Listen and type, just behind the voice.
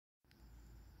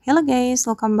Hello guys,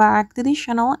 welcome back to the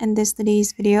channel. In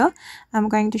today's video, I'm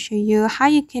going to show you how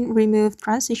you can remove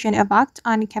transition effect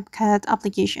on CapCut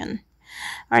application.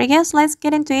 Alright guys, let's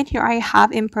get into it. Here I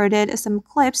have imported some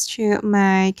clips to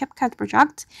my CapCut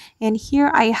project, and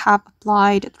here I have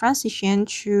applied transition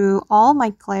to all my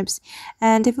clips.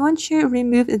 And if you want to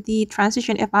remove the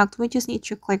transition effect, we just need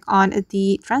to click on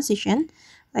the transition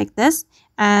like this,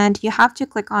 and you have to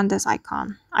click on this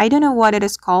icon. I don't know what it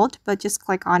is called, but just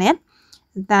click on it.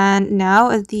 Then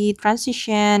now the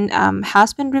transition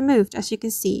has been removed, as you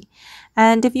can see.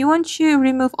 And if you want to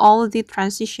remove all of the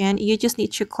transition, you just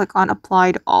need to click on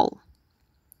apply to all.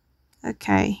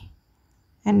 Okay,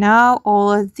 and now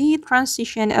all of the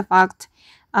transition effect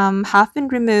have been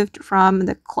removed from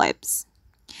the clips.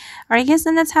 Alright guys,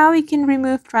 and that's how we can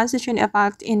remove transition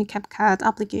effect in CapCut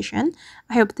application.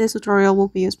 I hope this tutorial will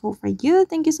be useful for you.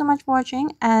 Thank you so much for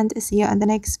watching, and see you in the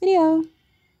next video.